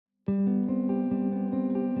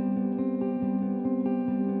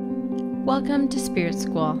Welcome to Spirit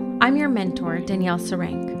School. I'm your mentor, Danielle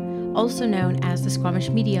Sarank, also known as the Squamish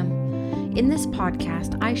Medium. In this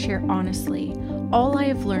podcast, I share honestly all I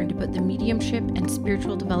have learned about the mediumship and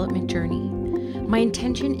spiritual development journey. My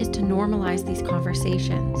intention is to normalize these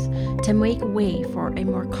conversations, to make way for a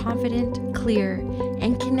more confident, clear,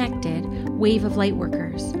 and connected wave of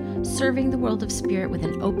lightworkers, serving the world of spirit with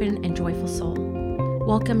an open and joyful soul.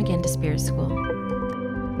 Welcome again to Spirit School.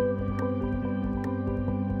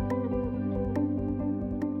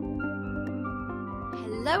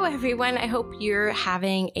 Hello, everyone. I hope you're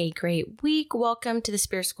having a great week. Welcome to the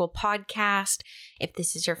Spirit School podcast. If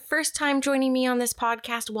this is your first time joining me on this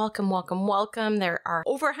podcast, welcome. There are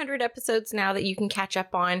over 100 episodes now that you can catch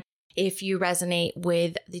up on if you resonate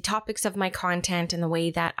with the topics of my content and the way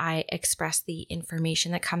that I express the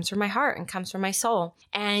information that comes from my heart and comes from my soul.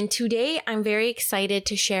 And today I'm very excited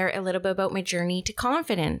to share a little bit about my journey to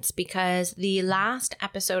confidence, because the last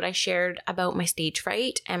episode I shared about my stage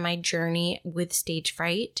fright and my journey with stage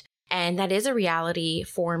fright. And that is a reality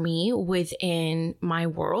for me within my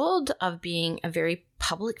world of being a very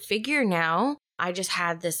public figure now. I just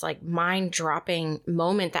had this mind-dropping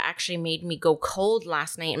moment that actually made me go cold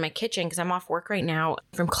last night in my kitchen, because I'm off work right now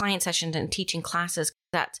from client sessions and teaching classes.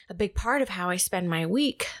 That's a big part of how I spend my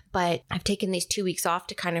week. But I've taken these 2 weeks off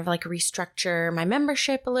to kind of restructure my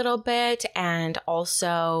membership a little bit and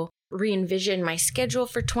also re-envision my schedule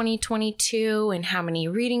for 2022 and how many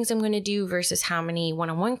readings I'm going to do versus how many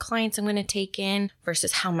one-on-one clients I'm going to take in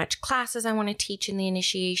versus how much classes I want to teach in the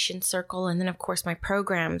initiation circle. And then, of course, my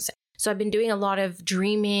programs. So I've been doing a lot of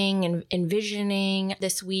dreaming and envisioning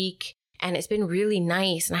this week, and it's been really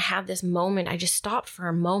nice. And I had this moment, I just stopped for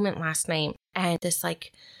a moment last night, and this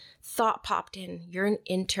thought popped in: you're an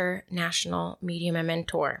international medium and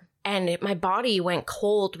mentor. And my body went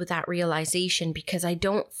cold with that realization, because I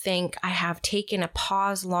don't think I have taken a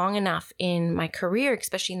pause long enough in my career,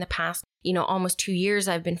 especially in the past, almost 2 years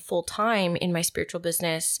I've been full-time in my spiritual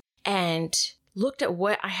business, and looked at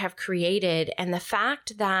what I have created, and the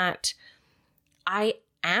fact that I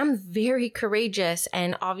am very courageous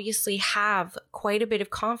and obviously have quite a bit of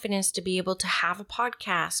confidence to be able to have a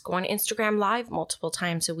podcast, go on Instagram Live multiple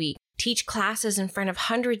times a week, teach classes in front of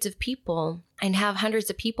hundreds of people, and have hundreds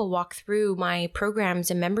of people walk through my programs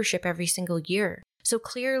and membership every single year. So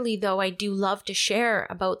clearly, though, I do love to share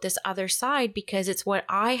about this other side, because it's what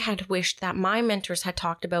I had wished that my mentors had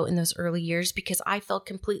talked about in those early years, because I felt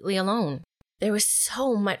completely alone. There was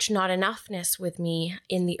so much not enoughness with me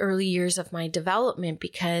in the early years of my development,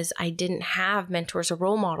 because I didn't have mentors or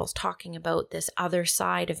role models talking about this other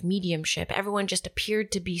side of mediumship. Everyone just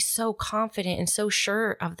appeared to be so confident and so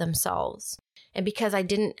sure of themselves. And because I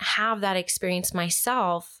didn't have that experience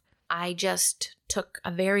myself, I just took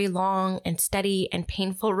a very long and steady and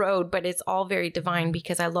painful road, but it's all very divine,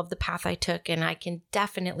 because I love the path I took, and I can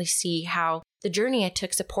definitely see how the journey I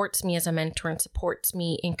took supports me as a mentor and supports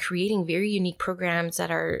me in creating very unique programs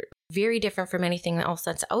that are very different from anything else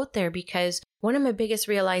that's out there. Because one of my biggest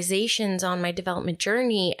realizations on my development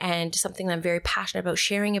journey, and something that I'm very passionate about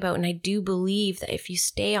sharing about, and I do believe that if you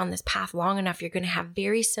stay on this path long enough, you're going to have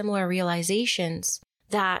very similar realizations,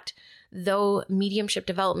 that though mediumship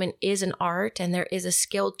development is an art and there is a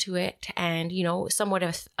skill to it and, somewhat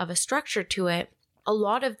of a structure to it, a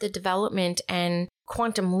lot of the development and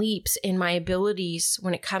quantum leaps in my abilities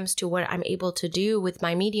when it comes to what I'm able to do with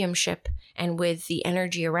my mediumship and with the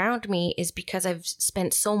energy around me is because I've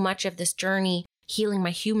spent so much of this journey healing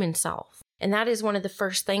my human self. And that is one of the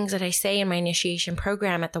first things that I say in my initiation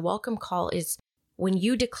program at the welcome call is, when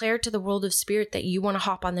you declare to the world of spirit that you want to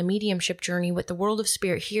hop on the mediumship journey, what the world of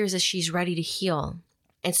spirit hears is she's ready to heal.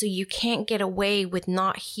 And so you can't get away with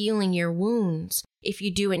not healing your wounds if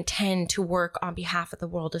you do intend to work on behalf of the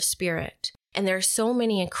world of spirit. And there are so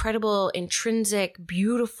many incredible, intrinsic,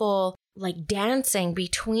 beautiful, dancing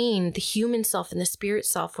between the human self and the spirit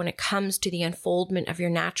self when it comes to the unfoldment of your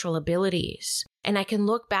natural abilities. And I can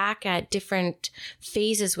look back at different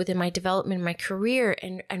phases within my development in my career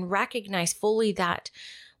and recognize fully that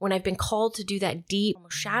when I've been called to do that deep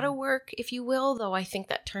shadow work, if you will, though I think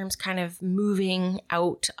that term's kind of moving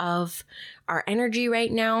out of our energy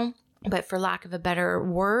right now, but for lack of a better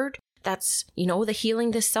word, that's, the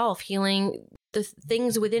healing the self, healing the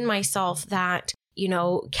things within myself that,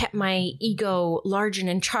 kept my ego large and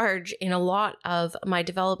in charge in a lot of my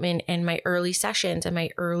development and my early sessions and my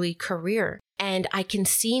early career. And I can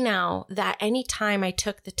see now that anytime I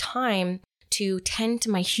took the time to tend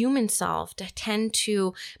to my human self, to tend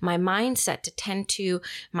to my mindset, to tend to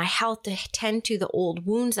my health, to tend to the old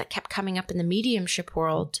wounds that kept coming up in the mediumship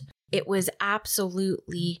world, it was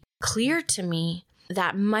absolutely clear to me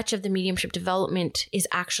that much of the mediumship development is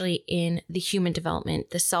actually in the human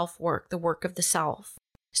development, the self-work, the work of the self.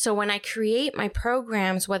 So when I create my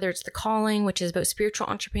programs, whether it's the calling, which is about spiritual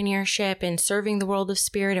entrepreneurship and serving the world of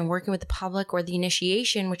spirit and working with the public, or the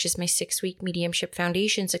initiation, which is my 6-week mediumship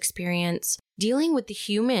foundations experience, dealing with the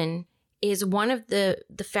human is one of the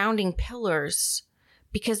founding pillars,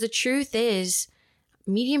 because the truth is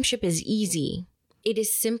mediumship is easy. It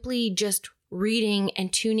is simply just reading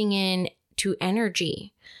and tuning in to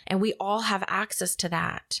energy. And we all have access to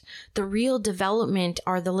that. The real development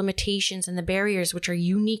are the limitations and the barriers, which are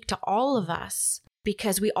unique to all of us,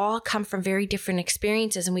 because we all come from very different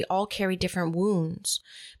experiences and we all carry different wounds.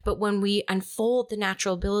 But when we unfold the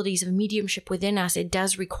natural abilities of mediumship within us, it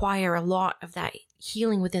does require a lot of that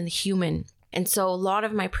healing within the human. And so a lot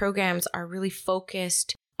of my programs are really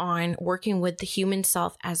focused on working with the human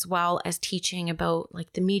self, as well as teaching about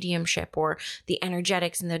like the mediumship or the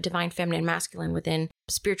energetics and the divine feminine masculine within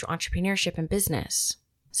spiritual entrepreneurship and business.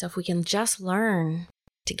 So if we can just learn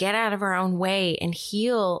to get out of our own way and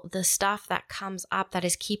heal the stuff that comes up that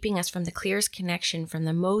is keeping us from the clearest connection, from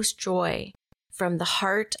the most joy, from the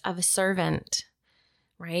heart of a servant,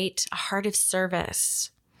 right? A heart of service.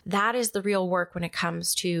 That is the real work when it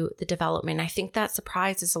comes to the development. I think that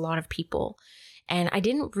surprises a lot of people. And I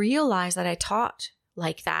didn't realize that I taught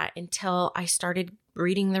like that until I started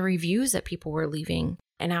reading the reviews that people were leaving.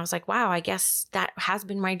 And I was like, wow, I guess that has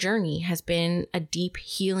been my journey, has been a deep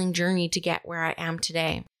healing journey to get where I am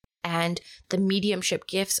today. And the mediumship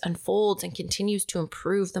gifts unfolds and continues to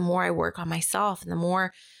improve the more I work on myself and the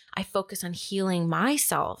more I focus on healing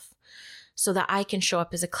myself, so that I can show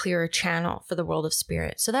up as a clearer channel for the world of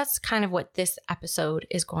spirit. So that's kind of what this episode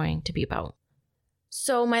is going to be about.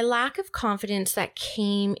 So my lack of confidence that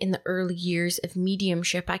came in the early years of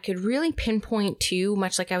mediumship, I could really pinpoint to,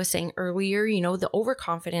 much like I was saying earlier, the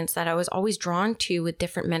overconfidence that I was always drawn to with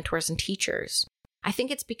different mentors and teachers. I think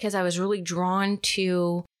it's because I was really drawn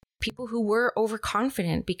to people who were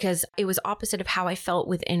overconfident, because it was opposite of how I felt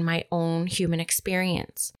within my own human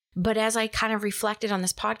experience. But as I kind of reflected on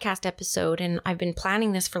this podcast episode, and I've been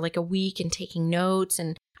planning this for like a week and taking notes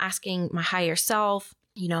and asking my higher self,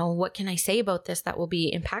 what can I say about this that will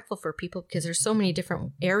be impactful for people? Because there's so many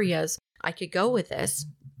different areas I could go with this.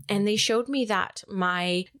 And they showed me that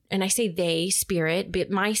and I say they, spirit,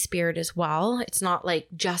 but my spirit as well. It's not like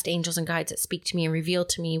just angels and guides that speak to me and reveal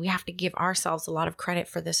to me. We have to give ourselves a lot of credit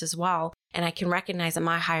for this as well. And I can recognize that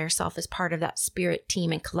my higher self is part of that spirit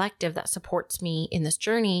team and collective that supports me in this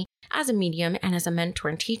journey as a medium and as a mentor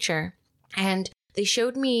and teacher. And they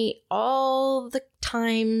showed me all the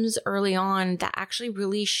times early on that actually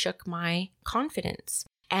really shook my confidence.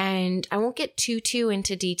 And I won't get too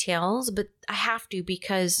into details, but I have to,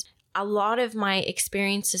 because a lot of my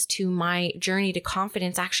experiences to my journey to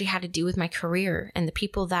confidence actually had to do with my career and the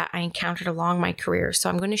people that I encountered along my career. So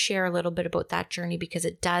I'm going to share a little bit about that journey, because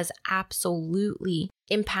it does absolutely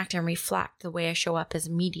impact and reflect the way I show up as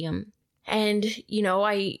a medium. And,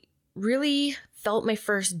 I really felt my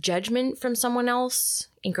first judgment from someone else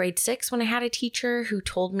in grade 6 when I had a teacher who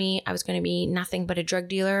told me I was going to be nothing but a drug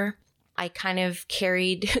dealer. I kind of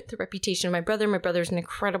carried the reputation of my brother. My brother's an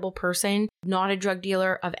incredible person, not a drug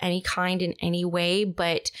dealer of any kind in any way,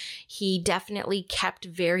 but he definitely kept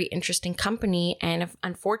very interesting company. And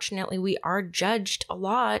unfortunately, we are judged a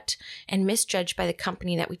lot and misjudged by the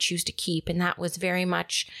company that we choose to keep. And that was very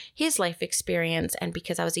much his life experience. And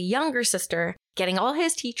because I was a younger sister, getting all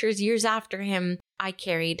his teachers years after him, I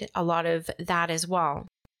carried a lot of that as well.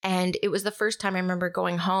 And it was the first time I remember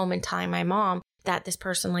going home and telling my mom that this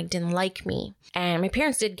person didn't like me. And my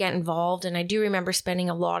parents did get involved. And I do remember spending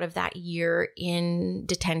a lot of that year in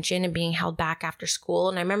detention and being held back after school.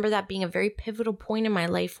 And I remember that being a very pivotal point in my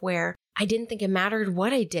life where I didn't think it mattered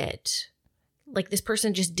what I did. This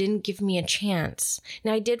person just didn't give me a chance.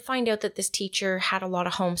 Now, I did find out that this teacher had a lot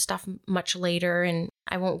of home stuff much later, and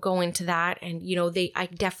I won't go into that. And, I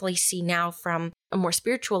definitely see now from a more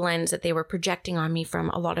spiritual lens that they were projecting on me from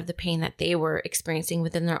a lot of the pain that they were experiencing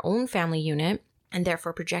within their own family unit, and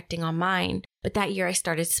therefore projecting on mine. But that year I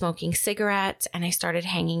started smoking cigarettes, and I started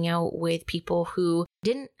hanging out with people who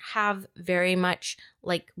didn't have very much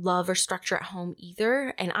love or structure at home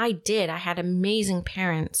either. And I had amazing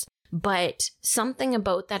parents, but something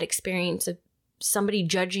about that experience of somebody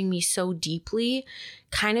judging me so deeply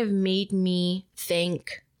kind of made me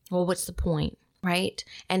think, well, what's the point? Right?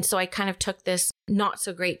 And so I kind of took this not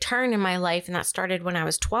so great turn in my life. And that started when I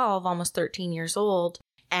was 12, almost 13 years old,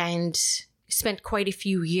 and spent quite a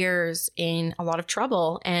few years in a lot of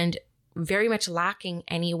trouble and very much lacking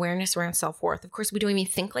any awareness around self-worth. Of course, we don't even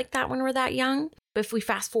think like that when we're that young. But if we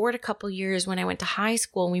fast forward a couple years, when I went to high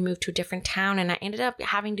school and we moved to a different town, and I ended up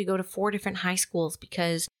having to go to 4 different high schools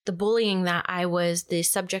because the bullying that I was the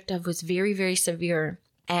subject of was very, very severe.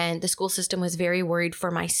 And the school system was very worried for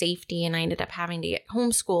my safety, and I ended up having to get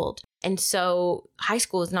homeschooled. And so high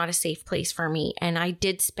school is not a safe place for me. And I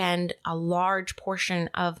did spend a large portion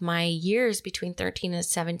of my years between 13 and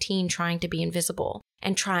 17 trying to be invisible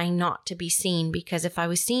and trying not to be seen, because if I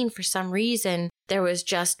was seen for some reason, there was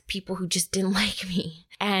just people who just didn't like me.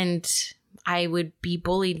 And I would be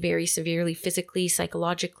bullied very severely, physically,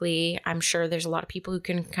 psychologically. I'm sure there's a lot of people who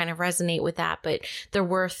can kind of resonate with that, but there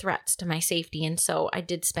were threats to my safety. And so I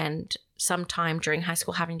did spend some time during high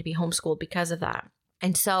school having to be homeschooled because of that.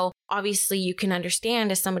 And so obviously you can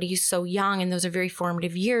understand, as somebody who's so young, and those are very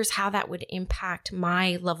formative years, how that would impact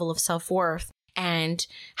my level of self-worth and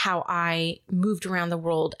how I moved around the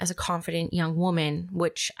world as a confident young woman,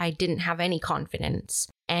 which I didn't have any confidence.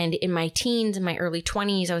 And in my teens and my early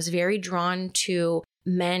 20s, I was very drawn to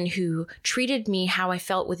men who treated me how I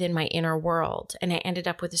felt within my inner world. And I ended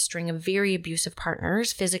up with a string of very abusive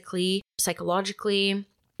partners, physically, psychologically.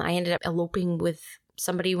 I ended up eloping with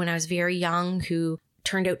somebody when I was very young who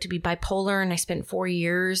turned out to be bipolar, and I spent 4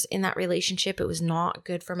 years in that relationship. It was not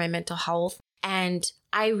good for my mental health. And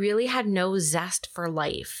I really had no zest for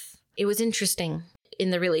life. It was interesting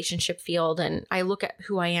in the relationship field. And I look at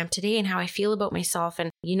who I am today and how I feel about myself.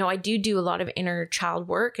 And, I do a lot of inner child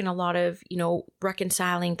work and a lot of,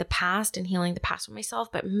 reconciling the past and healing the past with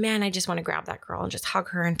myself. But man, I just want to grab that girl and just hug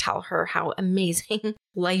her and tell her how amazing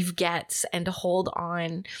life gets and to hold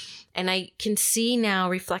on. And I can see now,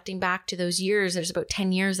 reflecting back to those years, there's about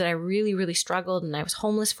 10 years that I really, really struggled, and I was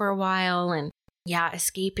homeless for a while, and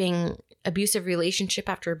escaping abusive relationship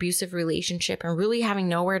after abusive relationship and really having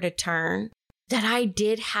nowhere to turn. That I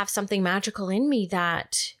did have something magical in me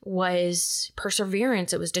that was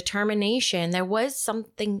perseverance. It was determination. There was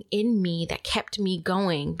something in me that kept me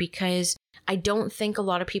going, because I don't think a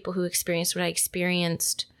lot of people who experienced what I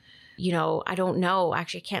experienced, I don't know.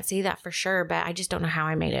 Actually, I can't say that for sure, but I just don't know how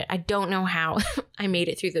I made it. I don't know how I made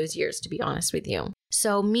it through those years, to be honest with you.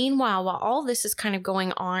 So meanwhile, while all this is kind of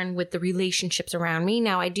going on with the relationships around me,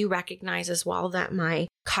 now I do recognize as well that my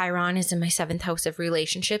Chiron is in my 7th house of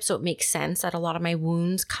relationships. So it makes sense that a lot of my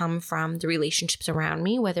wounds come from the relationships around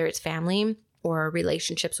me, whether it's family or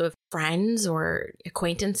relationships with friends or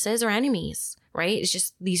acquaintances or enemies, right? It's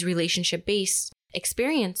just these relationship-based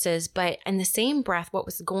experiences. But in the same breath, what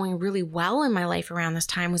was going really well in my life around this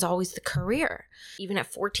time was always the career. Even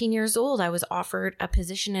at 14 years old, I was offered a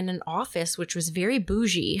position in an office, which was very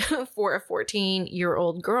bougie for a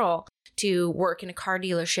 14-year-old girl, to work in a car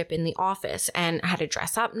dealership in the office. And I had to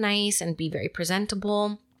dress up nice and be very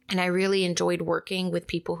presentable. And I really enjoyed working with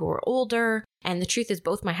people who were older. And the truth is,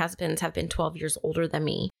 both my husbands have been 12 years older than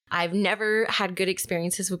me. I've never had good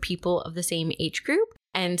experiences with people of the same age group.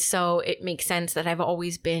 And so it makes sense that I've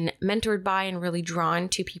always been mentored by and really drawn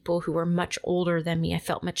to people who were much older than me. I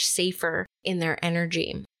felt much safer in their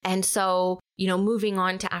energy. And so, moving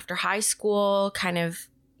on to after high school, kind of,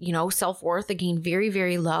 self-worth again, very,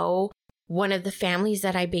 very low. One of the families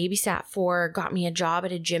that I babysat for got me a job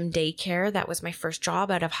at a gym daycare. That was my first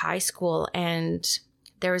job out of high school. And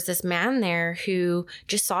there was this man there who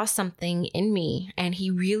just saw something in me, and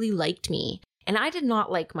he really liked me. And I did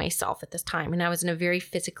not like myself at this time. And I was in a very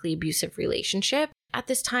physically abusive relationship at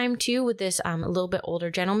this time too, with this a little bit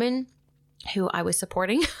older gentleman who I was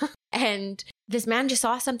supporting. And this man just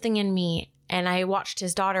saw something in me. And I watched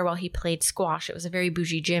his daughter while he played squash. It was a very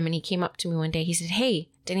bougie gym. And he came up to me one day. He said, "Hey,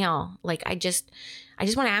 Danielle, I just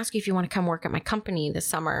want to ask you if you want to come work at my company this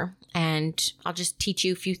summer, and I'll just teach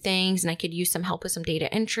you a few things, and I could use some help with some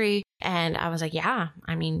data entry." And I was like, yeah,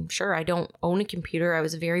 sure. I don't own a computer. I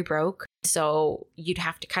was very broke. So you'd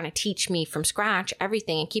have to kind of teach me from scratch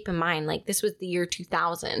everything. And keep in mind, this was the year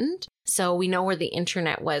 2000. So we know where the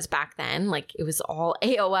internet was back then. It was all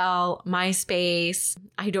AOL, MySpace.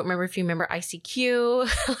 I don't remember if you remember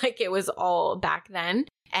ICQ. It was all back then.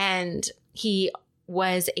 And he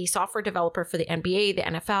was a software developer for the NBA, the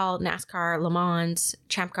NFL, NASCAR, Le Mans,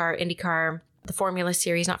 Champ Car, IndyCar, the Formula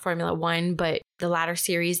Series, not Formula One, but the latter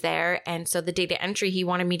series there. And so the data entry he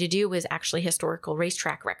wanted me to do was actually historical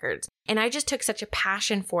racetrack records. And I just took such a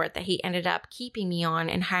passion for it that he ended up keeping me on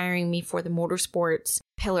and hiring me for the motorsports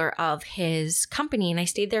pillar of his company. And I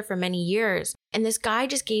stayed there for many years. And this guy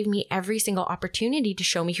just gave me every single opportunity to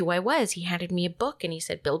show me who I was. He handed me a book and he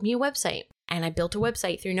said, "Build me a website." And I built a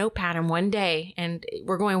website through Notepad in one day. And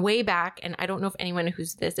we're going way back. And I don't know if anyone knows who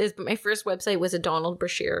this is, but my first website was a Donald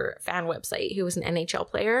Brashear fan website, who was an NHL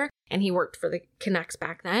player. And he worked for the Canucks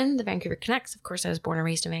back then, the Vancouver Canucks. Of course, I was born and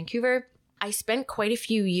raised in Vancouver. I spent quite a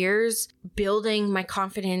few years building my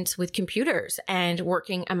confidence with computers and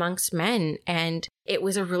working amongst men. And it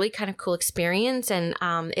was a really kind of cool experience. And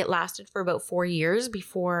it lasted for about 4 years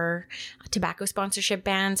before tobacco sponsorship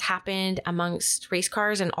bans happened amongst race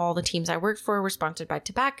cars, and all the teams I worked for were sponsored by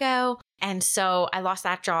tobacco. And so I lost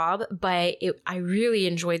that job, but I really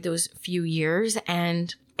enjoyed those few years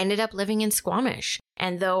and ended up living in Squamish.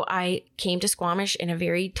 And though I came to Squamish in a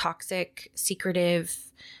very toxic, secretive,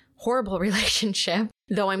 horrible relationship,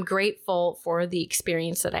 though I'm grateful for the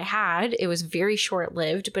experience that I had, it was very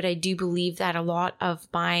short-lived, but I do believe that a lot of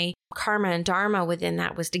my karma and dharma within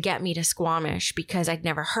that was to get me to Squamish because I'd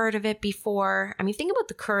never heard of it before. I mean, think about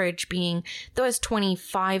the courage being, though I was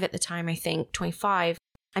 25 at the time, I think, 25,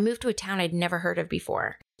 I moved to a town I'd never heard of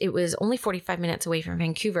before. It was only 45 minutes away from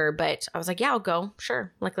Vancouver, but I was like, yeah, I'll go.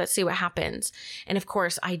 Sure. Like, let's see what happens. And of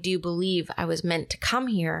course, I do believe I was meant to come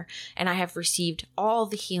here, and I have received all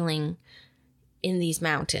the healing in these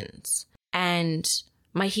mountains. And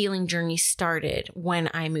my healing journey started when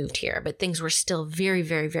I moved here, but things were still very,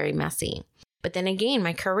 very, very messy. But then again,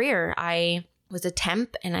 my career, I was a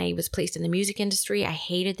temp and I was placed in the music industry. I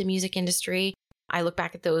hated the music industry. I look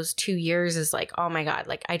back at those 2 years as like, oh my God,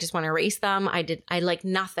 like I just want to erase them. I like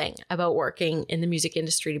nothing about working in the music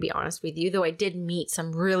industry, to be honest with you. Though I did meet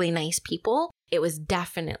some really nice people, it was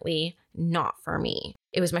definitely not for me.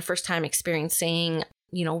 It was my first time experiencing,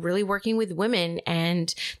 really working with women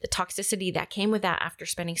and the toxicity that came with that after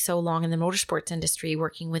spending so long in the motorsports industry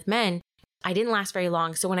working with men. I didn't last very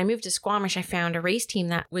long. So when I moved to Squamish, I found a race team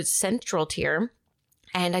that was central tier.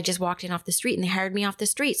 And I just walked in off the street and they hired me off the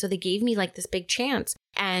street. So they gave me like this big chance.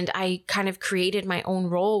 And I kind of created my own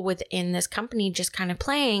role within this company, just kind of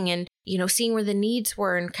playing and, seeing where the needs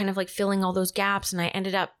were and kind of like filling all those gaps. And I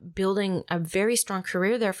ended up building a very strong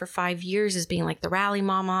career there for 5 years as being like the rally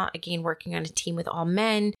mama, again, working on a team with all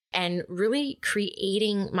men and really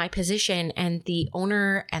creating my position. And the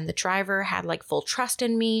owner and the driver had like full trust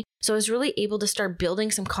in me. So I was really able to start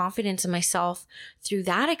building some confidence in myself through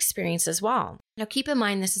that experience as well. Now, keep in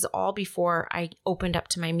mind, this is all before I opened up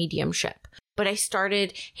to my mediumship. But I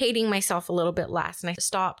started hating myself a little bit less and I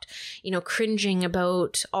stopped, cringing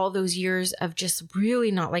about all those years of just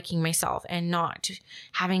really not liking myself and not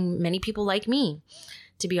having many people like me,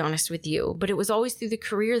 to be honest with you. But it was always through the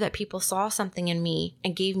career that people saw something in me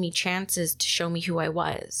and gave me chances to show me who I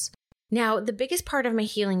was. Now, the biggest part of my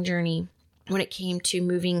healing journey when it came to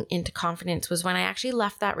moving into confidence was when I actually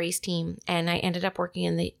left that race team and I ended up working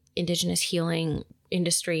in the Indigenous healing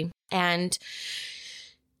industry. And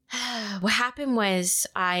what happened was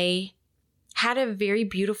I had a very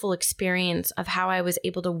beautiful experience of how I was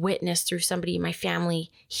able to witness through somebody in my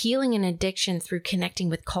family healing an addiction through connecting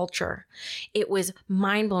with culture. It was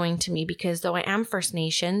mind-blowing to me because though I am First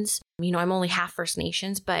Nations, I'm only half First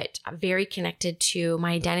Nations, but I'm very connected to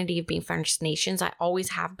my identity of being First Nations. I always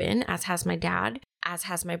have been, as has my dad, as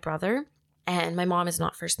has my brother, and my mom is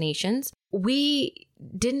not First Nations. We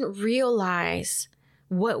didn't realize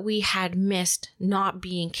what we had missed not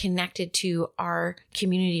being connected to our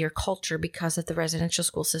community or culture because of the residential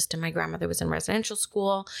school system. My grandmother was in residential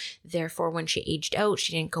school. Therefore, when she aged out,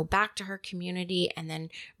 she didn't go back to her community and then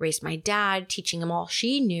raised my dad, teaching him all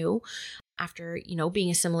she knew after,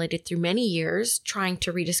 being assimilated through many years, trying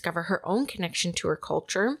to rediscover her own connection to her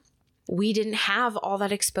culture. We didn't have all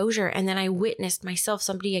that exposure. And then I witnessed myself,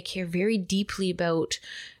 somebody I care very deeply about,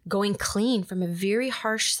 going clean from a very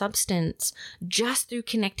harsh substance just through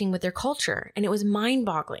connecting with their culture. And it was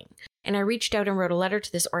mind-boggling. And I reached out and wrote a letter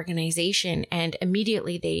to this organization, and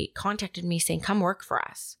immediately they contacted me saying, come work for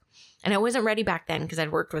us. And I wasn't ready back then because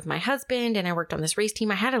I'd worked with my husband and I worked on this race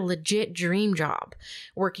team. I had a legit dream job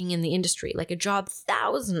working in the industry, like a job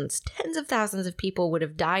thousands, tens of thousands of people would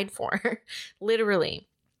have died for, literally.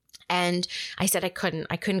 And I said I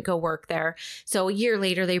couldn't go work there. So a year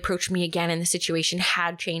later, they approached me again and the situation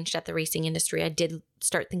had changed at the racing industry. I did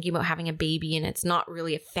start thinking about having a baby, and it's not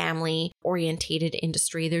really a family orientated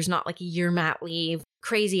industry. There's not like a year mat leave,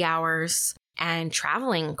 crazy hours, and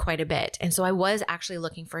traveling quite a bit. And so I was actually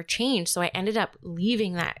looking for a change. So I ended up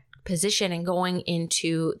leaving that position and going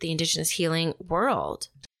into the Indigenous healing world.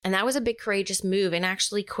 And that was a big courageous move. And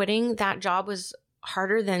actually quitting that job was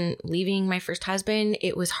harder than leaving my first husband.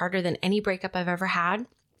 It was harder than any breakup I've ever had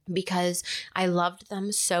because I loved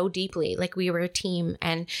them so deeply. Like, we were a team,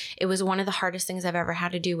 and it was one of the hardest things I've ever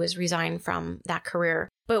had to do was resign from that career.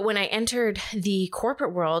 But when I entered the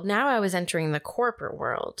corporate world, now I was entering the corporate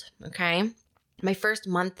world. Okay. My first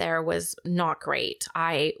month there was not great.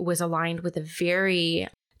 I was aligned with a very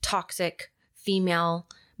toxic female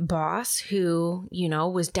boss who,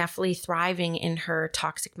 was definitely thriving in her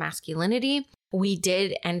toxic masculinity. We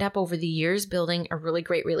did end up over the years building a really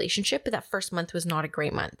great relationship, but that first month was not a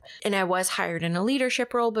great month. And I was hired in a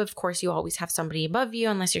leadership role, but of course you always have somebody above you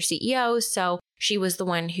unless you're CEO. So she was the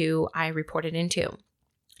one who I reported into.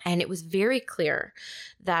 And it was very clear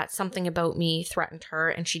that something about me threatened her,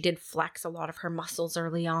 and she did flex a lot of her muscles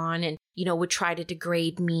early on and, would try to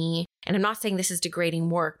degrade me. And I'm not saying this is degrading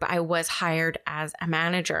work, but I was hired as a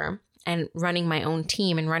manager and running my own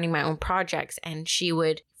team and running my own projects. And she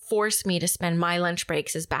would force me to spend my lunch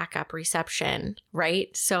breaks as backup reception,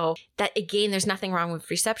 right? So that, again, there's nothing wrong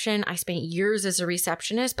with reception. I spent years as a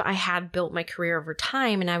receptionist, but I had built my career over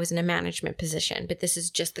time and I was in a management position. But this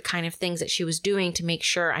is just the kind of things that she was doing to make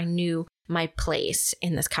sure I knew my place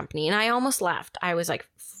in this company. And I almost left. I was like,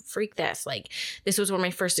 freak this. Like, this was one of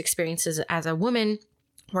my first experiences as a woman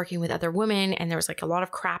working with other women, and there was like a lot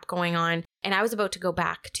of crap going on. And I was about to go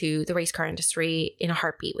back to the race car industry in a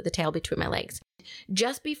heartbeat with the tail between my legs.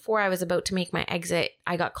 Just before I was about to make my exit,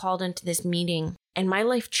 I got called into this meeting and my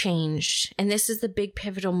life changed. And this is the big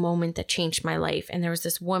pivotal moment that changed my life. And there was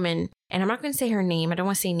this woman, and I'm not going to say her name. I don't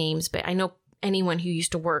want to say names, but I know anyone who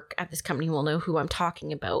used to work at this company will know who I'm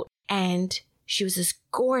talking about. And she was this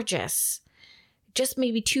gorgeous, just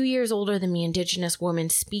maybe 2 years older than me, Indigenous woman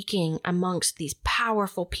speaking amongst these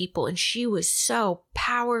powerful people. And she was so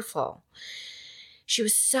powerful. She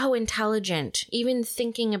was so intelligent. Even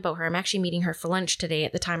thinking about her, I'm actually meeting her for lunch today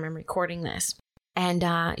at the time I'm recording this. And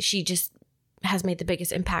she just has made the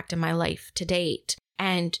biggest impact in my life to date.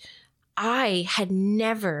 And I had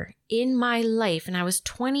never in my life, and I was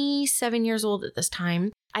 27 years old at this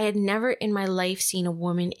time, I had never in my life seen a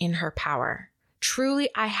woman in her power. Truly,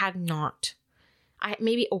 I had not.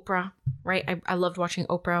 Maybe Oprah, right? I loved watching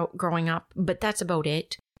Oprah growing up, but that's about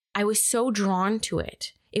it. I was so drawn to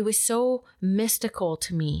it. It was so mystical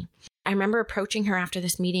to me. I remember approaching her after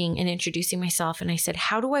this meeting and introducing myself, and I said,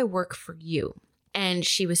 "How do I work for you?" And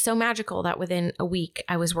she was so magical that within a week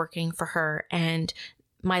I was working for her, and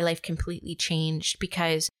my life completely changed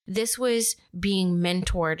because this was being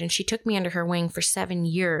mentored, and she took me under her wing for 7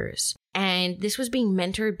 years. And this was being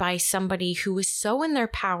mentored by somebody who was so in their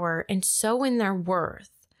power and so in their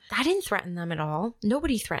worth. I didn't threaten them at all.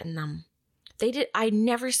 Nobody threatened them. I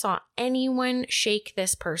never saw anyone shake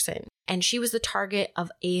this person. And she was the target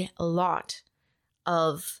of a lot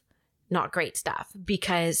of not great stuff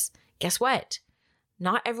because guess what?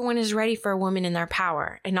 Not everyone is ready for a woman in their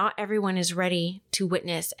power, and not everyone is ready to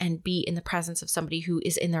witness and be in the presence of somebody who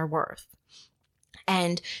is in their worth.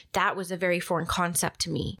 And that was a very foreign concept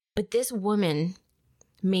to me. But this woman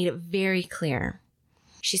made it very clear.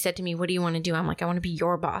 She said to me, "What do you want to do?" I'm like, "I want to be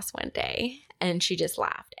your boss one day." And she just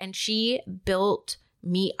laughed. And she built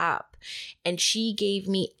me up. And she gave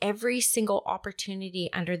me every single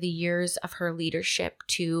opportunity under the years of her leadership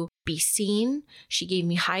to be seen. She gave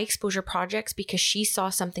me high exposure projects because she saw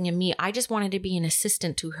something in me. I just wanted to be an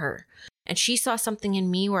assistant to her. And she saw something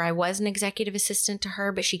in me where I was an executive assistant to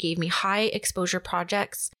her, but she gave me high exposure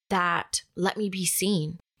projects that let me be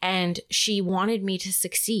seen. And she wanted me to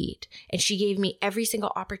succeed. And she gave me every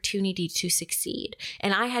single opportunity to succeed.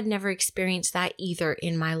 And I had never experienced that either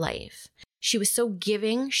in my life. She was so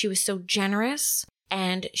giving. She was so generous.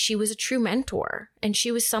 And she was a true mentor. And she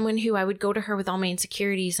was someone who I would go to her with all my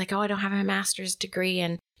insecurities, like, "Oh, I don't have a master's degree."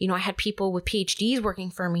 And, I had people with PhDs working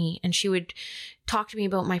for me, and she would talk to me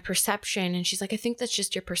about my perception. And she's like, "I think that's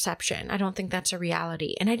just your perception. I don't think that's a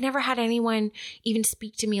reality." And I'd never had anyone even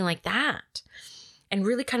speak to me like that. And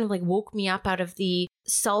really kind of like woke me up out of the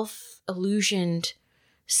self-illusioned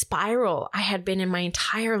spiral I had been in my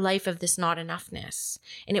entire life of this not enoughness.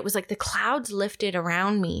 And it was like the clouds lifted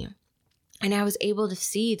around me. And I was able to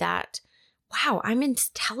see that, wow, I'm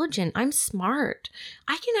intelligent. I'm smart.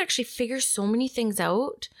 I can actually figure so many things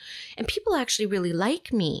out. And people actually really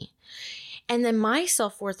like me. And then my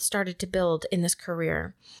self-worth started to build in this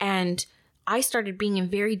career. And I started being in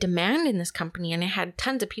very demand in this company, and I had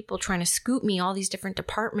tons of people trying to scoop me all these different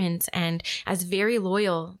departments, and I was very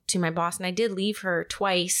loyal to my boss. And I did leave her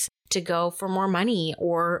twice to go for more money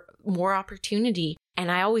or more opportunity.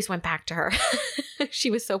 And I always went back to her. She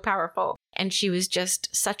was so powerful, and she was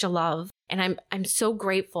just such a love. And I'm so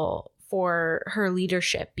grateful for her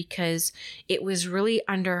leadership because it was really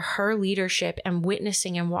under her leadership and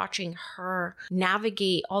witnessing and watching her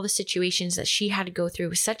navigate all the situations that she had to go through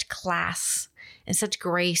with such class and such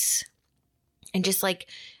grace and just like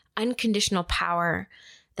unconditional power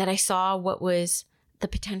that I saw what was the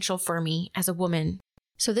potential for me as a woman.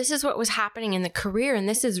 So this is what was happening in the career. And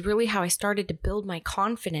this is really how I started to build my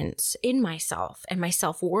confidence in myself and my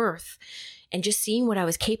self-worth and just seeing what I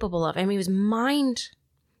was capable of. I mean, it was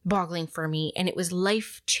mind-boggling for me, and it was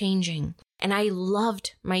life-changing. And I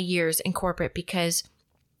loved my years in corporate because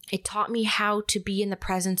it taught me how to be in the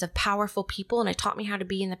presence of powerful people, and it taught me how to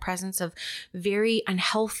be in the presence of very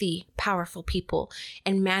unhealthy, powerful people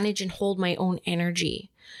and manage and hold my own energy.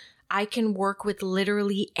 I can work with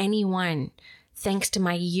literally anyone thanks to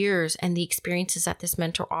my years and the experiences that this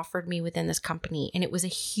mentor offered me within this company. And it was a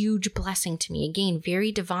huge blessing to me. Again,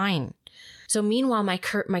 very divine. So meanwhile, my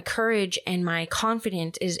courage and my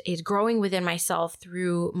confidence is growing within myself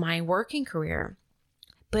through my working career.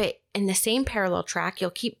 But in the same parallel track,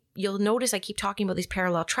 you'll notice I keep talking about these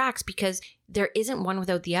parallel tracks because there isn't one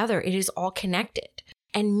without the other. It is all connected.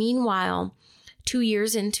 And meanwhile, 2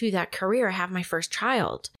 years into that career, I have my first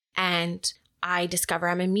child, and I discover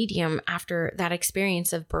I'm a medium after that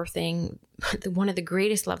experience of birthing one of the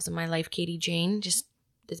greatest loves of my life, Katie Jane. Just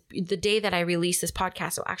the day that I release this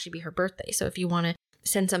podcast will actually be her birthday. So if you want to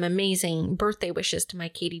send some amazing birthday wishes to my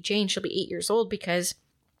Katie Jane, she'll be 8 years old because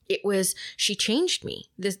she changed me.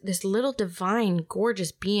 This little divine,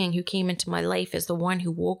 gorgeous being who came into my life is the one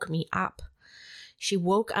who woke me up. She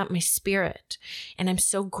woke up my spirit, and I'm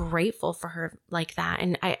so grateful for her like that.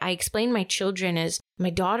 And I explain my children as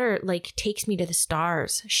my daughter like takes me to the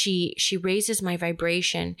stars. She raises my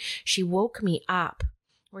vibration. She woke me up.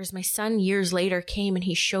 Whereas my son years later came and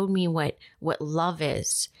he showed me what love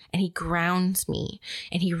is, and he grounds me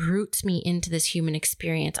and he roots me into this human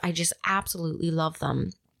experience. I just absolutely love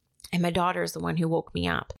them. And my daughter is the one who woke me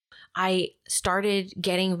up. I started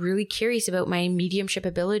getting really curious about my mediumship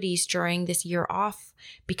abilities during this year off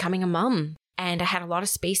becoming a mom. And I had a lot of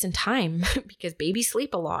space and time because babies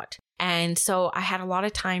sleep a lot. And so I had a lot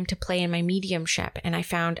of time to play in my mediumship. And I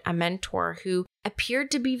found a mentor who appeared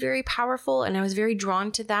to be very powerful, and I was very drawn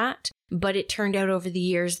to that. But it turned out over the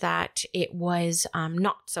years that it was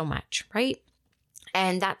not so much, right?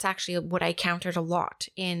 And that's actually what I encountered a lot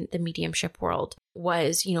in the mediumship world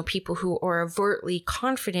was, people who are overtly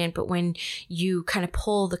confident, but when you kind of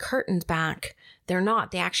pull the curtains back, they're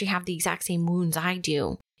not. They actually have the exact same wounds I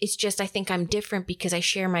do. It's just, I think I'm different because I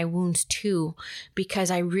share my wounds too, because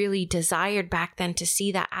I really desired back then to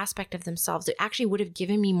see that aspect of themselves. It actually would have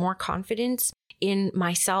given me more confidence in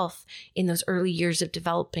myself in those early years of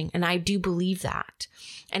developing. And I do believe that.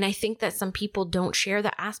 And I think that some people don't share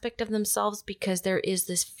the aspect of themselves because there is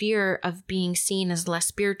this fear of being seen as less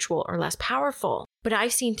spiritual or less powerful. But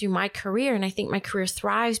I've seen through my career, and I think my career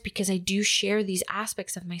thrives because I do share these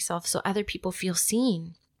aspects of myself so other people feel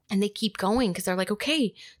seen. And they keep going because they're like,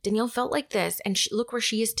 okay, Danielle felt like this, and look where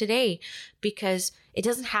she is today, because it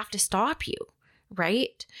doesn't have to stop you.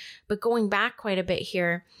 Right? But going back quite a bit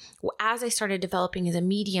here, as I started developing as a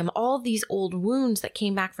medium, all these old wounds that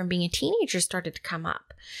came back from being a teenager started to come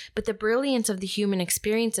up. But the brilliance of the human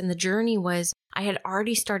experience and the journey was I had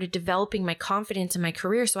already started developing my confidence in my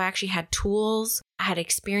career. So I actually had tools, I had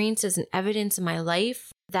experiences and evidence in my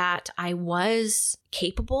life that I was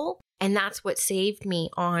capable. And that's what saved me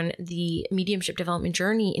on the mediumship development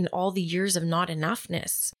journey in all the years of not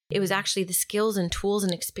enoughness. It was actually the skills and tools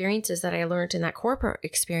and experiences that I learned in that corporate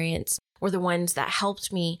experience were the ones that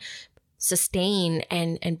helped me sustain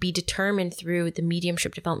and be determined through the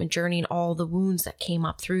mediumship development journey and all the wounds that came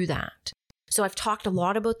up through that. So I've talked a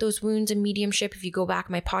lot about those wounds in mediumship. If you go back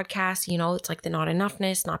my podcast, it's like the not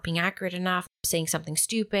enoughness, not being accurate enough, saying something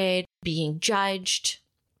stupid, being judged,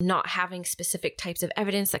 not having specific types of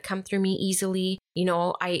evidence that come through me easily.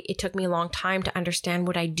 It took me a long time to understand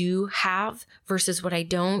what I do have versus what I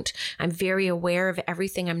don't. I'm very aware of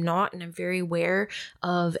everything I'm not, and I'm very aware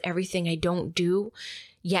of everything I don't do.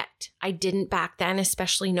 Yet I didn't back then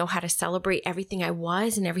especially know how to celebrate everything I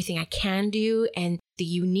was and everything I can do and the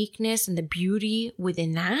uniqueness and the beauty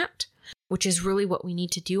within that, which is really what we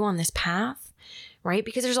need to do on this path, right?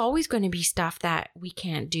 Because there's always going to be stuff that we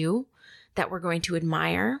can't do, that we're going to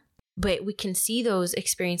admire, but we can see those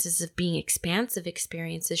experiences of being expansive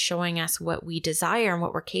experiences showing us what we desire and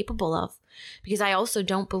what we're capable of. Because I also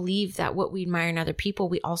don't believe that what we admire in other people,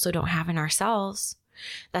 we also don't have in ourselves.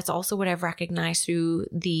 That's also what I've recognized through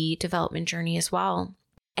the development journey as well.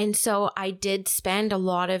 And so I did spend a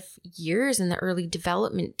lot of years in the early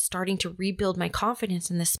development starting to rebuild my confidence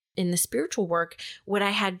in the spiritual work, what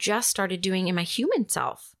I had just started doing in my human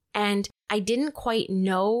self. And I didn't quite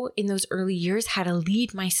know in those early years how to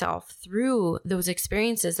lead myself through those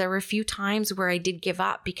experiences. There were a few times where I did give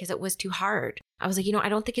up because it was too hard. I was like, I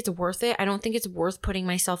don't think it's worth it. I don't think it's worth putting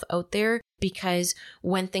myself out there because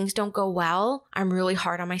when things don't go well, I'm really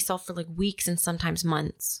hard on myself for like weeks and sometimes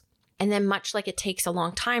months. And then much like it takes a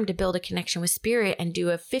long time to build a connection with spirit and do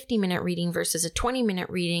a 50-minute reading versus a 20-minute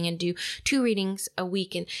reading and do 2 readings a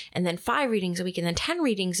week and then 5 readings a week and then 10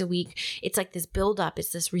 readings a week, it's like this buildup, it's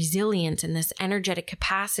this resilience and this energetic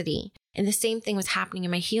capacity. And the same thing was happening in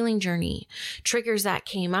my healing journey. Triggers that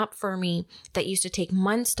came up for me that used to take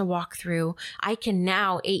months to walk through, I can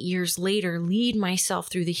now, 8 years later, lead myself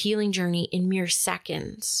through the healing journey in mere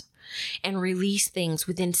seconds and release things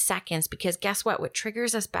within seconds. Because guess what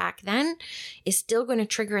triggers us back then is still going to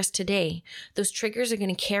trigger us today. Those triggers are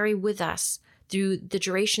going to carry with us through the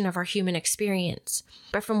duration of our human experience.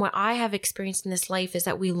 But from what I have experienced in this life is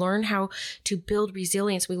that we learn how to build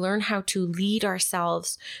resilience. We learn how to lead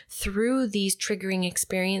ourselves through these triggering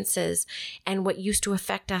experiences. And what used to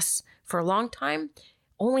affect us for a long time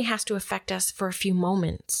only has to affect us for a few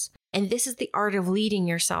moments. And this is the art of leading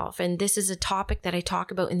yourself. And this is a topic that I talk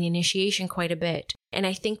about in the initiation quite a bit. And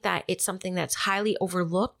I think that it's something that's highly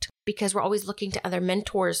overlooked because we're always looking to other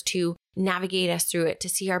mentors to navigate us through it, to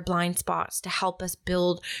see our blind spots, to help us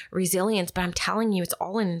build resilience. But I'm telling you, it's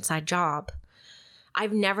all an inside job.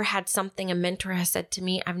 I've never had something a mentor has said to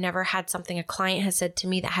me. I've never had something a client has said to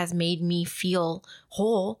me that has made me feel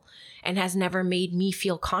whole and has never made me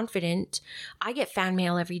feel confident. I get fan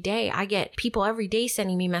mail every day. I get people every day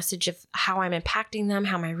sending me message of how I'm impacting them,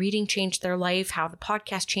 how my reading changed their life, how the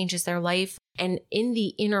podcast changes their life. And in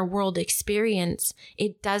the inner world experience,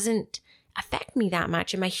 it doesn't affect me that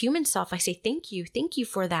much. In my human self, I say, thank you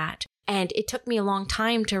for that. And it took me a long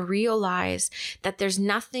time to realize that there's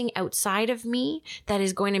nothing outside of me that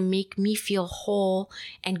is going to make me feel whole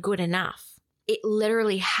and good enough. It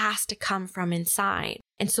literally has to come from inside.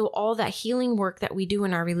 And so all that healing work that we do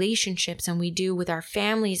in our relationships and we do with our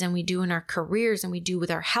families and we do in our careers and we do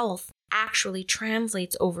with our health actually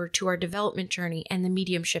translates over to our development journey and the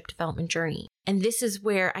mediumship development journey. And this is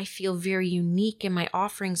where I feel very unique in my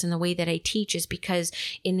offerings and the way that I teach is because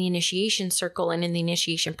in the initiation circle and in the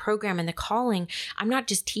initiation program and the calling, I'm not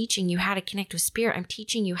just teaching you how to connect with spirit. I'm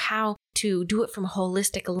teaching you how to do it from a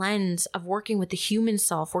holistic lens of working with the human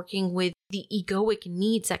self, working with the egoic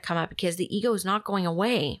needs that come up because the ego is not going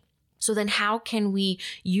away. So then how can we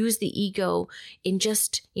use the ego in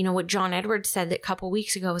just, what John Edwards said that a couple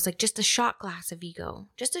weeks ago was like just a shot glass of ego,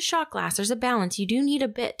 just a shot glass. There's a balance. You do need a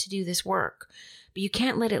bit to do this work, but you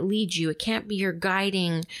can't let it lead you. It can't be your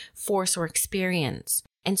guiding force or experience.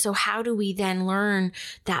 And so how do we then learn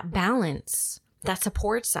that balance that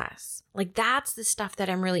supports us? Like that's the stuff that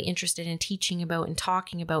I'm really interested in teaching about and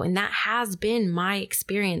talking about. And that has been my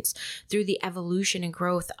experience through the evolution and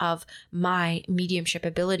growth of my mediumship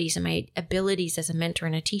abilities and my abilities as a mentor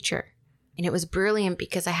and a teacher. And it was brilliant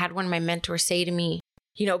because I had one of my mentors say to me,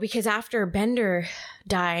 because after Bender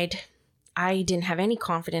died, I didn't have any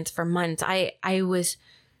confidence for months. It was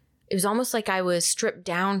almost like I was stripped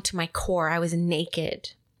down to my core. I was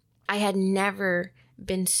naked. I had never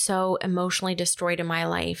been so emotionally destroyed in my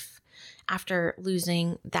life after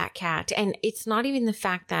losing that cat. And it's not even the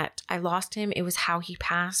fact that I lost him. It was how he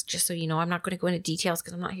passed. Just so you know, I'm not going to go into details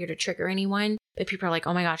because I'm not here to trigger anyone. But people are like,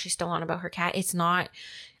 oh my gosh, she's still on about her cat. It's not.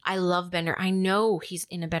 I love Bender. I know he's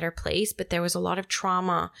in a better place, but there was a lot of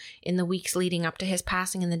trauma in the weeks leading up to his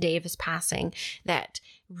passing and the day of his passing that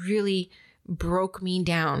really broke me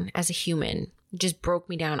down as a human. Just broke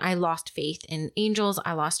me down. I lost faith in angels.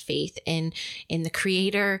 I lost faith in the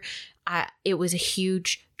creator. It was a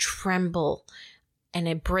huge tremble and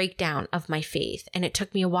a breakdown of my faith. And it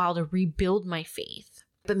took me a while to rebuild my faith.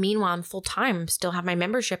 But meanwhile, I'm full time, still have my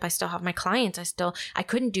membership. I still have my clients. I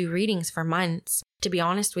couldn't do readings for months. To be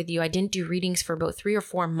honest with you, I didn't do readings for about 3 or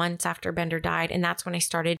 4 months after Bender died. And that's when I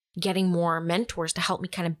started getting more mentors to help me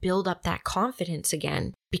kind of build up that confidence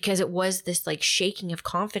again, because it was this like shaking of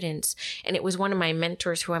confidence. And it was one of my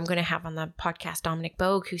mentors who I'm going to have on the podcast, Dominic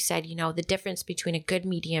Bogue, who said, the difference between a good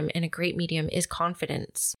medium and a great medium is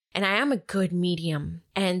confidence. And I am a good medium,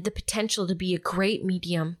 and the potential to be a great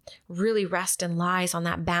medium really rests and lies on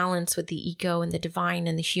that balance with the ego and the divine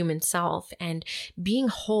and the human self, and being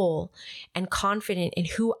whole and confident in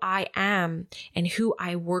who I am and who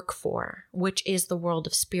I work for, which is the world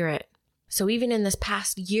of spirit. So even in this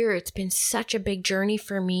past year, it's been such a big journey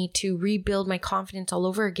for me to rebuild my confidence all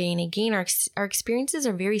over again. Again, our experiences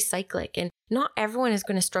are very cyclic, and not everyone is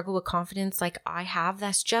going to struggle with confidence like I have.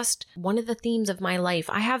 That's just one of the themes of my life.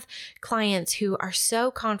 I have clients who are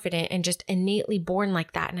so confident and just innately born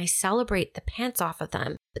like that, and I celebrate the pants off of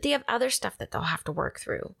them. But they have other stuff that they'll have to work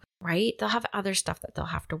through, right? They'll have other stuff that they'll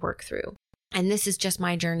have to work through. And this is just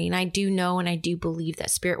my journey. And I do know and I do believe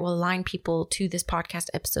that spirit will align people to this podcast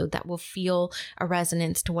episode that will feel a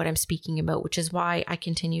resonance to what I'm speaking about, which is why I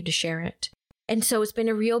continue to share it. And so it's been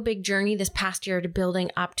a real big journey this past year to building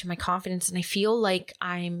up to my confidence. And I feel like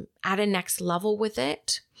I'm at a next level with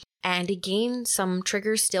it. And again, some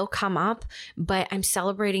triggers still come up, but I'm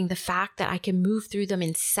celebrating the fact that I can move through them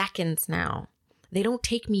in seconds now. They don't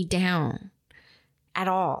take me down at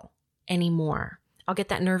all anymore. I'll get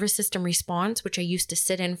that nervous system response, which I used to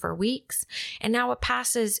sit in for weeks, and now it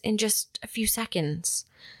passes in just a few seconds.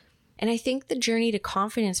 And I think the journey to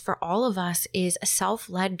confidence for all of us is a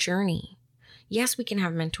self-led journey. Yes, we can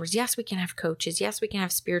have mentors. Yes, we can have coaches. Yes, we can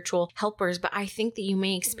have spiritual helpers. But I think that you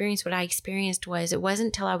may experience what I experienced was it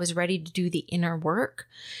wasn't until I was ready to do the inner work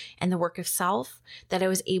and the work of self that I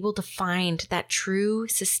was able to find that true,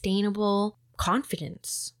 sustainable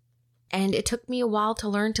confidence. And it took me a while to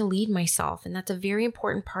learn to lead myself. And that's a very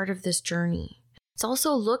important part of this journey. It's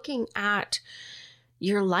also looking at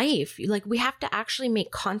your life. Like, we have to actually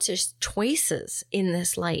make conscious choices in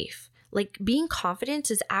this life. Like, being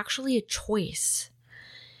confident is actually a choice.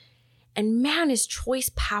 And man, is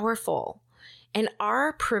choice powerful. And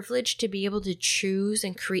our privilege to be able to choose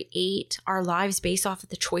and create our lives based off of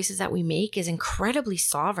the choices that we make is incredibly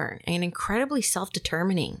sovereign and incredibly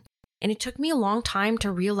self-determining. And it took me a long time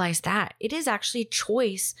to realize that it is actually a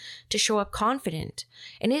choice to show up confident.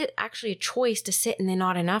 And it is actually a choice to sit in the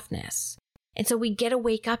not enoughness. And so we get to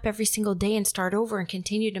wake up every single day and start over and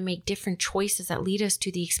continue to make different choices that lead us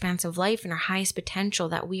to the expansive life and our highest potential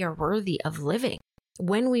that we are worthy of living.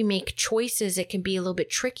 When we make choices, it can be a little bit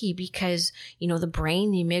tricky because, the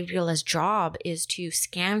brain, the amygdala's job is to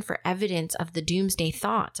scan for evidence of the doomsday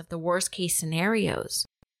thoughts, of the worst case scenarios.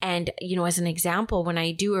 And, as an example, when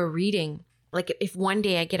I do a reading, like if one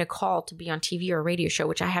day I get a call to be on TV or a radio show,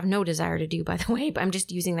 which I have no desire to do, by the way, but I'm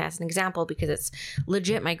just using that as an example because it's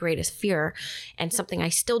legit my greatest fear and something I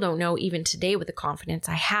still don't know even today with the confidence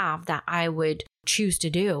I have that I would choose to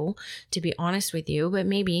do, to be honest with you, but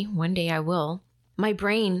maybe one day I will. My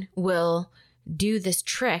brain will do this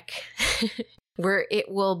trick where it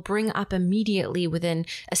will bring up immediately within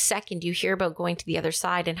a second. You hear about going to the other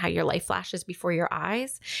side and how your life flashes before your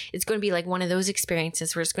eyes. It's going to be like one of those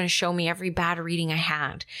experiences where it's going to show me every bad reading I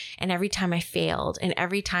had and every time I failed and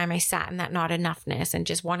every time I sat in that not enoughness and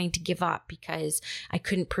just wanting to give up because I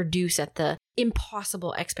couldn't produce at the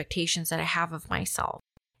impossible expectations that I have of myself.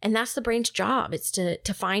 And that's the brain's job. It's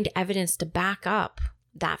to find evidence to back up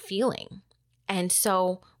that feeling. And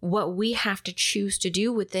so what we have to choose to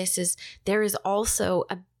do with this is there is also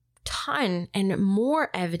a ton and more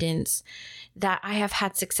evidence that I have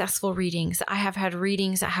had successful readings. I have had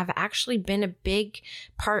readings that have actually been a big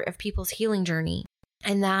part of people's healing journey.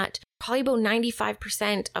 And that probably about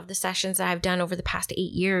 95% of the sessions that I've done over the past 8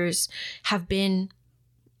 years have been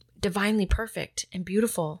divinely perfect and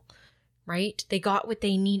beautiful, right? They got what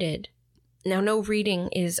they needed. Now, no reading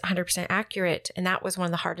is 100% accurate. And that was one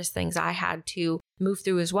of the hardest things I had to move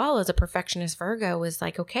through as well as a perfectionist Virgo, was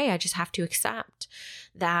like, okay, I just have to accept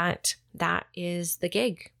that that is the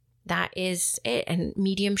gig. That is it. And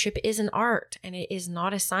mediumship is an art and it is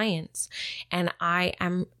not a science. And I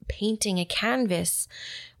am painting a canvas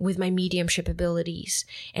with my mediumship abilities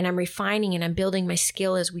and I'm refining and I'm building my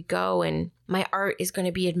skill as we go. And my art is going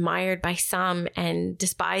to be admired by some and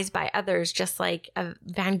despised by others, just like a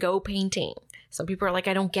Van Gogh painting. Some people are like,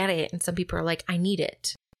 I don't get it. And some people are like, I need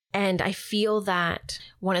it. And I feel that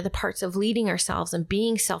one of the parts of leading ourselves and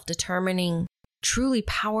being self-determining, truly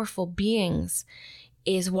powerful beings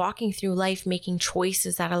is walking through life, making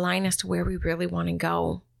choices that align us to where we really want to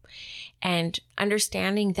go. And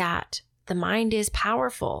understanding that the mind is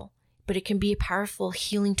powerful, but it can be a powerful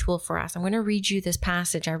healing tool for us. I'm going to read you this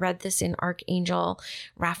passage. I read this in Archangel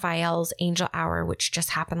Raphael's Angel Hour, which just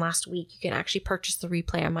happened last week. You can actually purchase the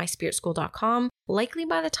replay on myspiritschool.com. Likely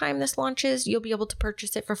by the time this launches, you'll be able to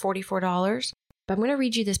purchase it for $44. But I'm going to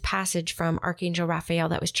read you this passage from Archangel Raphael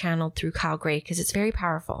that was channeled through Kyle Gray because it's very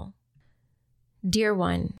powerful. Dear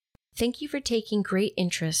one, thank you for taking great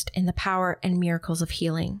interest in the power and miracles of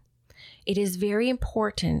healing. It is very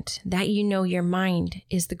important that you know your mind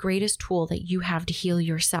is the greatest tool that you have to heal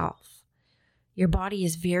yourself. Your body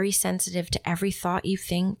is very sensitive to every thought you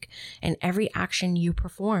think and every action you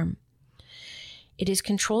perform. It is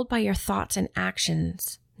controlled by your thoughts and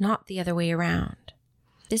actions, not the other way around.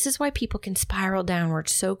 This is why people can spiral downward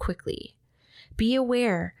so quickly. Be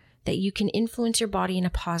aware that you can influence your body in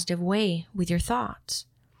a positive way with your thoughts.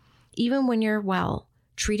 Even when you're well,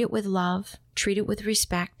 treat it with love, treat it with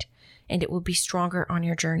respect, and it will be stronger on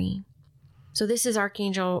your journey. So this is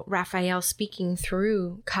Archangel Raphael speaking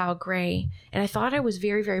through Kyle Gray. And I thought it was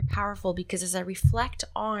very, very powerful because as I reflect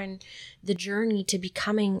on the journey to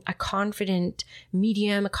becoming a confident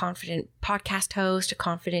medium, a confident podcast host, a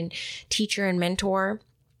confident teacher and mentor,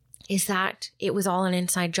 is that it was all an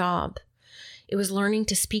inside job. It was learning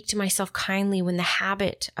to speak to myself kindly when the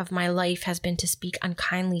habit of my life has been to speak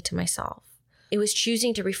unkindly to myself. It was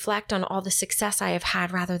choosing to reflect on all the success I have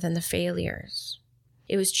had rather than the failures.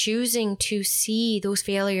 It was choosing to see those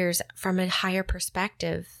failures from a higher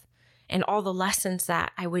perspective and all the lessons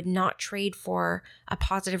that I would not trade for a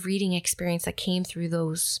positive reading experience that came through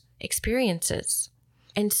those experiences.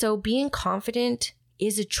 And so being confident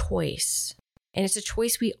is a choice, and it's a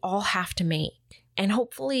choice we all have to make. And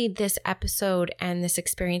hopefully this episode and this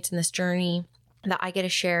experience and this journey that I get to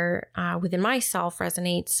share within myself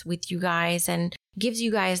resonates with you guys and gives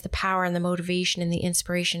you guys the power and the motivation and the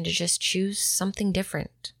inspiration to just choose something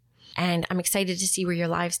different. And I'm excited to see where your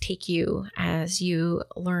lives take you as you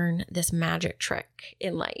learn this magic trick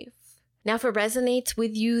in life. Now, if it resonates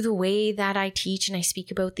with you the way that I teach and I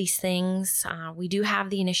speak about these things, we do have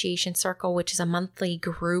the Initiation Circle, which is a monthly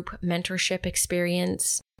group mentorship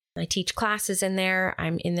experience. I teach classes in there.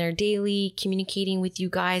 I'm in there daily, communicating with you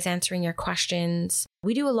guys, answering your questions.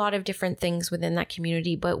 We do a lot of different things within that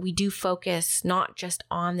community, but we do focus not just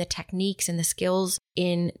on the techniques and the skills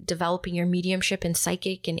in developing your mediumship and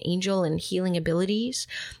psychic and angel and healing abilities,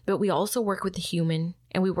 but we also work with the human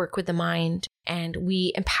and we work with the mind, and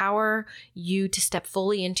we empower you to step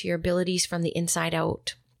fully into your abilities from the inside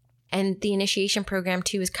out. And the initiation program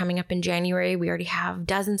too is coming up in January. We already have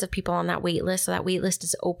dozens of people on that wait list. So that wait list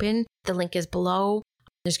is open. The link is below.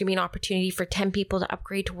 There's going to be an opportunity for 10 people to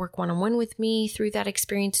upgrade to work one-on-one with me through that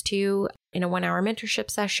experience too in a 1-hour mentorship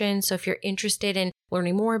session. So if you're interested in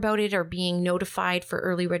learning more about it or being notified for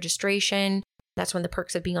early registration, that's one of the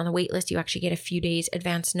perks of being on the wait list. You actually get a few days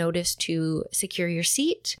advance notice to secure your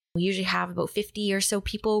seat. We usually have about 50 or so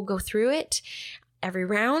people go through it every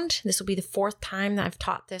round. This will be the 4th time that I've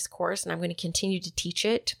taught this course, and I'm going to continue to teach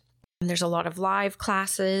it. And there's a lot of live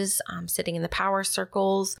classes, sitting in the power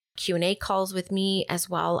circles, Q&A calls with me, as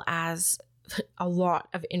well as a lot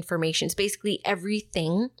of information. It's basically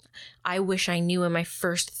everything I wish I knew in my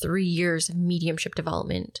first 3 years of mediumship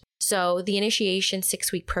development. So the Initiation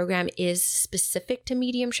 6-week program is specific to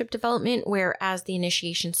mediumship development, whereas the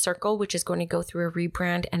Initiation Circle, which is going to go through a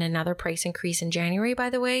rebrand and another price increase in January,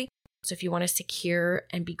 by the way. So if you want to secure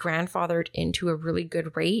and be grandfathered into a really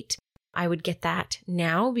good rate, I would get that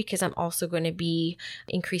now, because I'm also going to be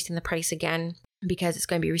increasing the price again, because it's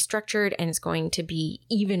going to be restructured and it's going to be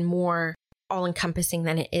even more all-encompassing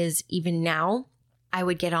than it is even now. I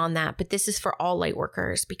would get on that. But this is for all light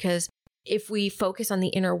workers, because if we focus on the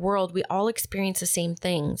inner world, we all experience the same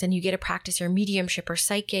things, and you get to practice your mediumship or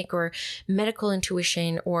psychic or medical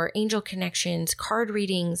intuition or angel connections, card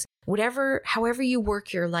readings, whatever, however you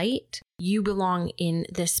work your light, you belong in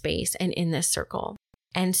this space and in this circle.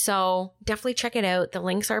 And so definitely check it out. The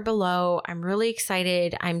links are below. I'm really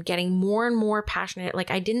excited. I'm getting more and more passionate.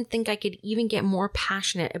 Like, I didn't think I could even get more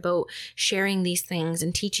passionate about sharing these things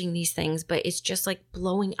and teaching these things, but it's just like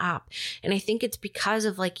blowing up. And I think it's because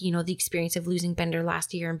of the experience of losing Bender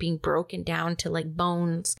last year and being broken down to like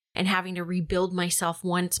bones and having to rebuild myself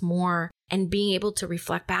once more and being able to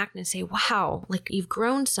reflect back and say, wow, like you've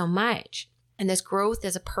grown so much. And this growth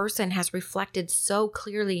as a person has reflected so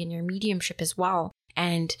clearly in your mediumship as well.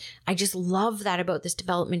 And I just love that about this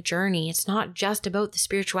development journey. It's not just about the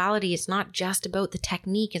spirituality. It's not just about the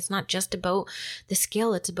technique. It's not just about the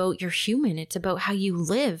skill. It's about your human. It's about how you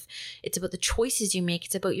live. It's about the choices you make.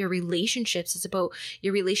 It's about your relationships. It's about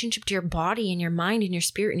your relationship to your body and your mind and your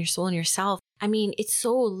spirit and your soul and yourself. I mean, it's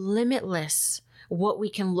so limitless what we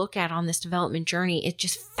can look at on this development journey. It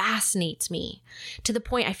just fascinates me to the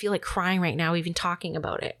point I feel like crying right now, even talking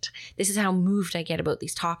about it. This is how moved I get about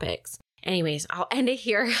these topics. Anyways, I'll end it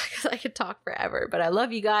here because I could talk forever, but I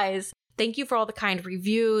love you guys. Thank you for all the kind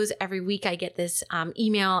reviews. Every week I get this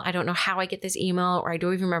email. I don't know how I get this email, or I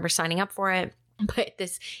don't even remember signing up for it, but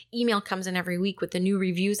this email comes in every week with the new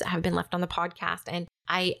reviews that have been left on the podcast, and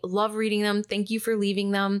I love reading them. Thank you for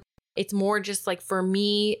leaving them. It's more just like, for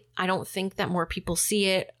me, I don't think that more people see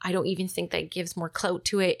it. I don't even think that gives more clout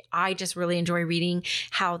to it. I just really enjoy reading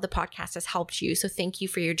how the podcast has helped you. So thank you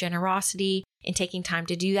for your generosity in taking time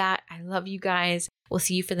to do that. I love you guys. We'll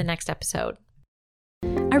see you for the next episode.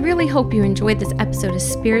 I really hope you enjoyed this episode of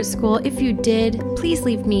Spirit School. If you did, please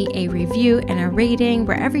leave me a review and a rating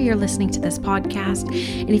wherever you're listening to this podcast.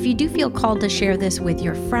 And if you do feel called to share this with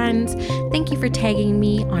your friends, thank you for tagging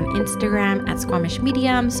me on Instagram at Squamish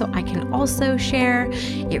Medium so I can also share.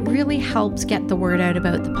 It really helps get the word out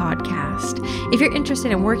about the podcast. If you're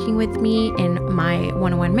interested in working with me in my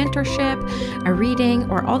one-on-one mentorship, a reading,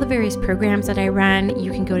 or all the various programs that I run,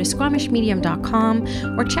 you can go to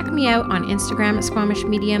squamishmedium.com or check me out on Instagram at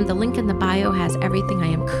squamishmedium. The link in the bio has everything I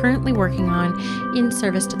am currently working on in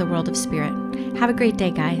service to the world of spirit. Have a great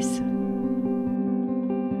day, guys.